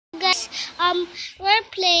we're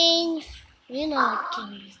playing. You know what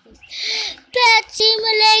game is this? Pet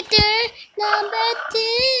Simulator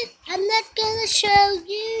 #2. I'm not gonna show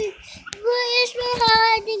you where's my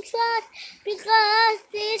hiding spot because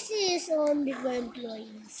this is only for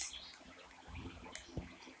employees.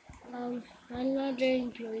 Another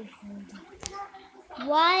employee found it.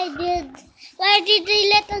 Why did they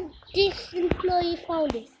let this employee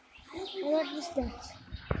found it? What is that?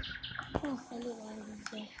 Oh, I know what it is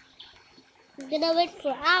there. I'm gonna wait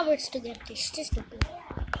for hours to get this. Just a bit.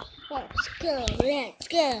 Let's go.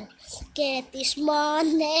 Get this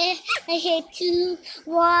money. I hate you.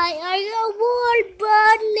 Why are you a wall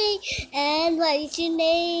bunny? And what is your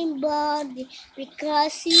name, bunny?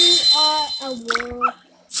 Because you are a wall.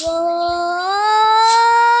 Wall.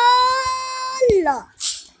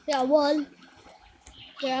 You're a wall.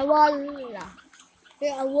 You're a wall.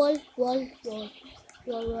 You're a wall. You're a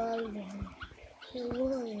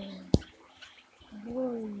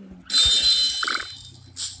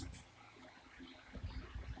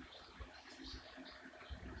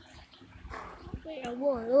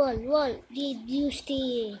wall. Wall. Did you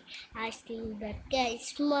steal? I steal that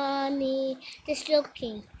guy's money. Just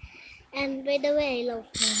joking. And by the way, I love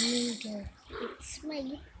Flamingo. It's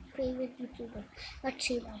my favorite YouTuber. Watch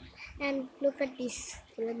him out. And look at this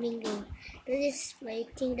Flamingo. This is my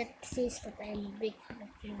thing that says that I'm a big fan of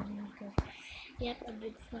Flamingo. Yep, a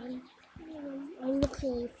big fan. I'm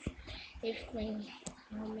looking if my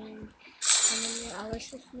how many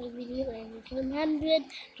hours of my video, and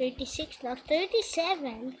 136, now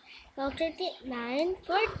 37, now 39,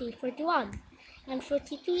 40, 41, and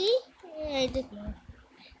 43. I don't know.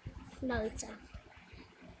 Now it's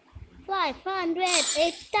 500,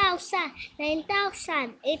 8,000,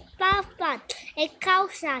 9,000, 8,000,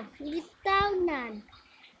 8,000, 8,000.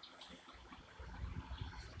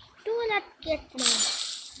 Do not get me.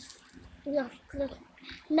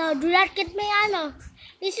 No, do not get me, Anna.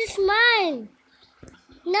 This is mine.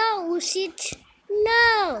 No, Usich.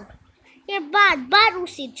 No. You're bad,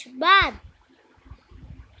 Usich. Bad.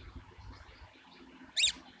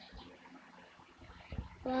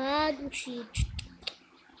 Bad, Usich.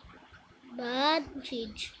 Bad.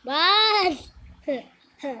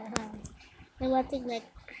 I'm acting like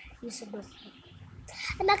he's a dog.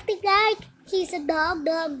 I'm acting like he's a dog.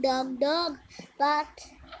 But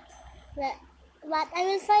I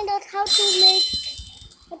will find out how to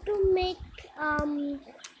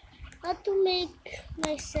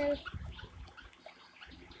myself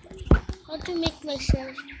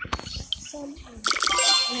some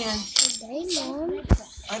Ano yan? diamond.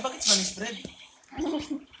 Ay, bakit Spanish bread?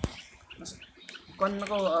 Kuhan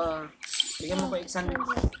ako, bigyan mo ko exam.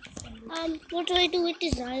 What do I do with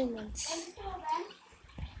these diamonds?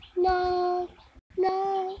 No.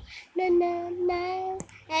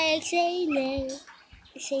 I say no.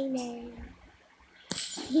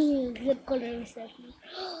 Good color is that?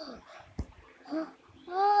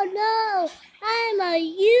 Oh no! I'm a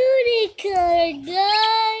unicorn,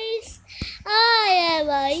 guys! I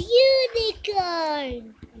am a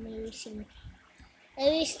unicorn! Amazing.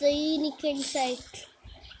 I wish the unicorn sight.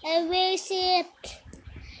 I wish it.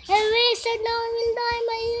 So now I will die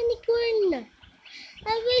my unicorn.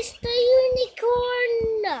 I wish the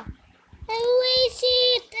unicorn. I wish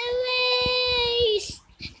it.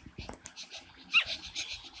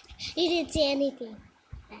 You didn't say anything.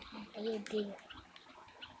 You did.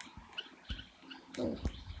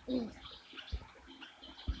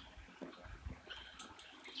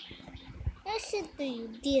 I said that you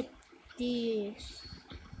did this.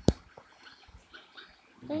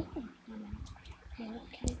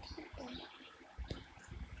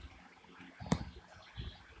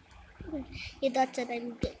 You thought that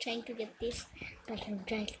I'm trying to get this, but I'm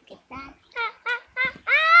trying to get that.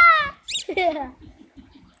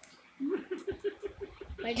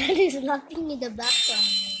 My dad is laughing in the background.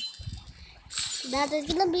 That is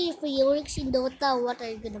gonna be for Yorix in Dota. What are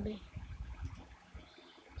you gonna be?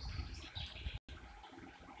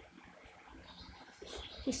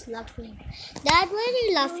 He's laughing. Dad, why are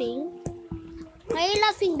you laughing? Why are you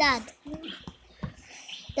laughing, Dad?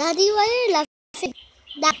 Daddy, why are you laughing?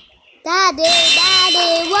 Daddy,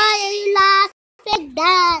 why are you laughing?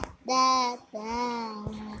 Daddy, why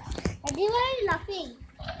are you laughing?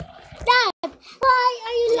 Dad, why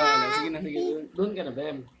are you laughing? Sige. Doon ka na,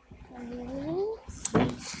 Bem.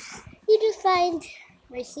 You to find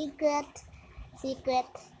my secret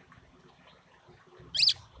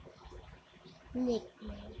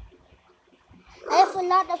nickname. I have a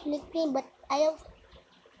lot of nicknames, but I have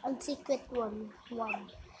a secret one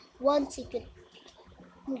secret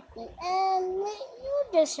nickname, and you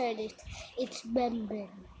just heard it. It's Ben.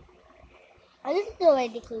 I don't know why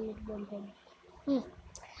they call it bonbon.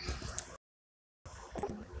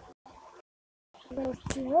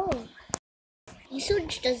 But no,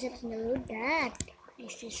 Yusuf doesn't know that.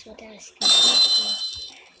 This is what I was thinking.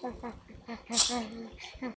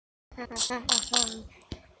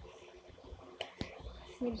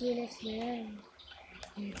 Medina's here.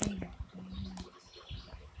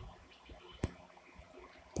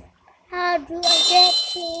 How do I get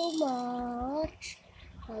so much?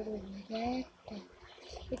 How do I get that?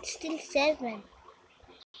 It's still 7.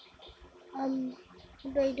 How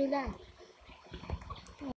do I do that?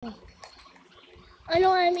 Oh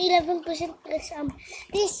no, I'm 11% plus.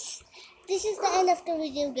 This is the end of the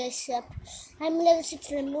video, guys. I'm level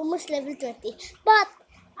 6 and I'm almost level 20. But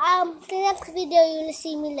the next video you will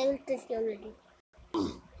see me level 20 already.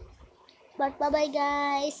 But bye bye,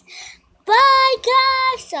 guys. Bye,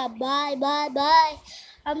 guys. Bye.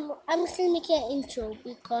 I'm still making an intro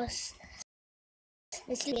because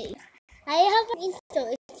it's late. I have an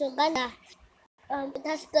intro. It's Uganda. It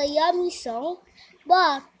has the yummy song,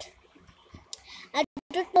 but I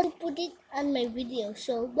don't want to put it on my video.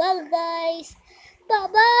 So bye, guys. Bye.